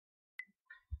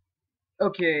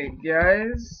Okay,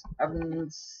 guys, I've been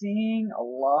seeing a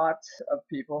lot of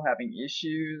people having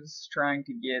issues trying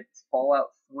to get Fallout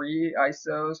 3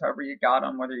 ISOs, however you got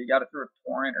them, whether you got it through a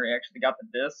torrent or you actually got the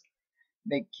disc.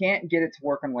 They can't get it to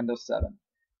work on Windows 7.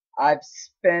 I've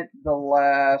spent the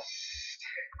last,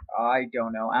 I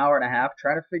don't know, hour and a half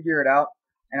trying to figure it out,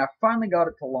 and I finally got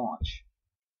it to launch.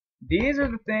 These are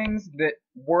the things that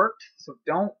worked, so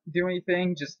don't do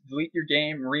anything, just delete your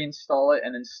game, reinstall it,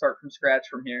 and then start from scratch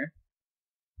from here.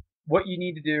 What you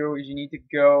need to do is you need to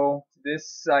go to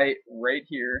this site right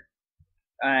here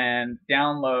and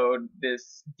download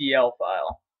this DL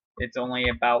file. It's only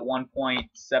about 1.7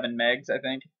 megs, I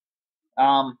think.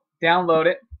 Download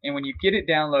it, and when you get it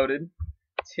downloaded,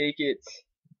 take it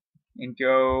and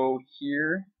go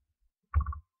here,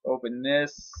 open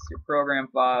this, your program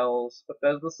files,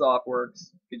 Bethesda Softworks,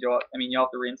 because you'll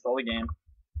have to reinstall the game.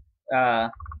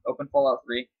 Open Fallout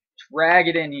 3, drag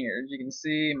it in here. As you can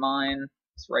see, mine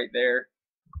is right there.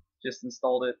 Just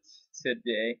installed it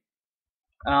today.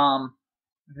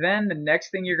 Then the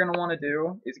next thing you're going to want to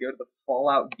do is go to the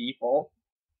Fallout default,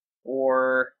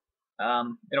 or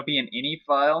it'll be in any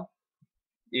file.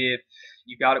 If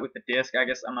you got it with the disk, I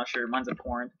guess, I'm not sure, mine's a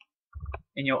torrent.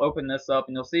 And you'll open this up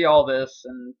and you'll see all this,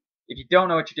 and if you don't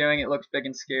know what you're doing, it looks big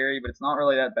and scary, but it's not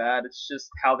really that bad. It's just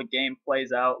how the game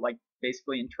plays out, like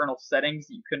basically internal settings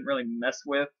that you couldn't really mess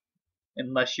with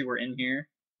unless you were in here.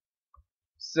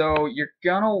 So you're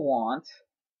gonna want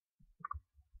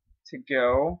to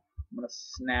go, I'm gonna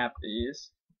snap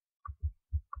these.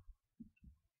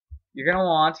 You're gonna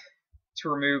want to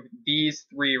remove these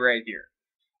three right here.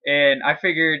 And I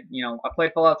figured, I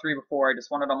played Fallout 3 before, I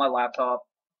just want it on my laptop.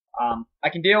 I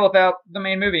can deal without the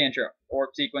main movie intro, or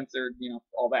sequence, or,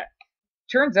 all that.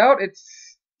 Turns out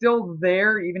it's still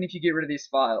there even if you get rid of these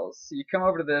files. So you come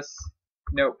over to this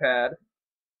notepad.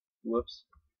 Whoops.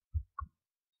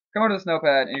 Come over to this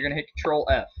notepad, and you're going to hit Control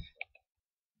F.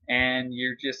 And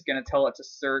you're just going to tell it to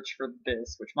search for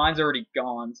this, which mine's already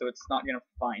gone, so it's not going to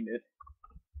find it.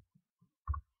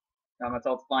 I'm going to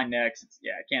tell it to find next.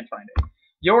 Yeah, I can't find it.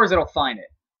 Yours, it'll find it.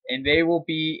 And they will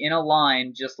be in a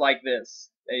line just like this.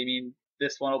 I mean,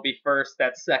 this one will be first,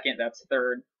 that's second, that's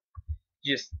third.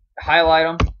 Just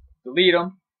highlight them, delete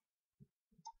them,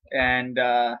 and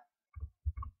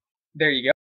there you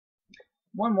go.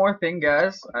 One more thing,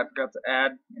 guys, I forgot to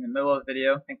add in the middle of the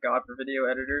video. Thank God for video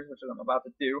editors, which is what I'm about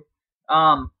to do.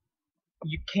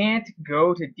 You can't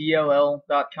go to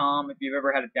DLL.com if you've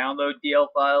ever had to download DL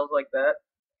files like that.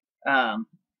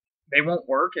 They won't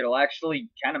work. It'll actually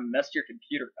kind of mess your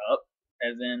computer up,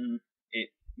 as in it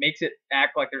makes it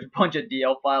act like there's a bunch of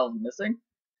DL files missing.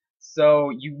 So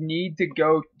you need to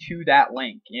go to that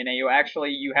link. You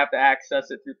have to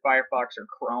access it through Firefox or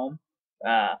Chrome.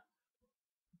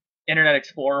 Internet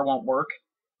Explorer won't work,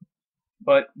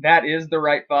 but that is the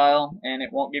right file, and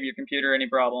it won't give your computer any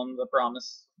problems. I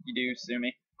promise. You do, sue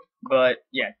me. But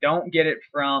yeah, don't get it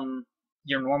from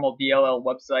your normal DLL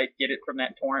website. Get it from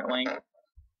that torrent link,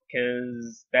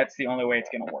 because that's the only way it's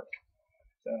going to work.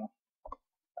 So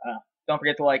don't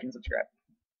forget to like and subscribe.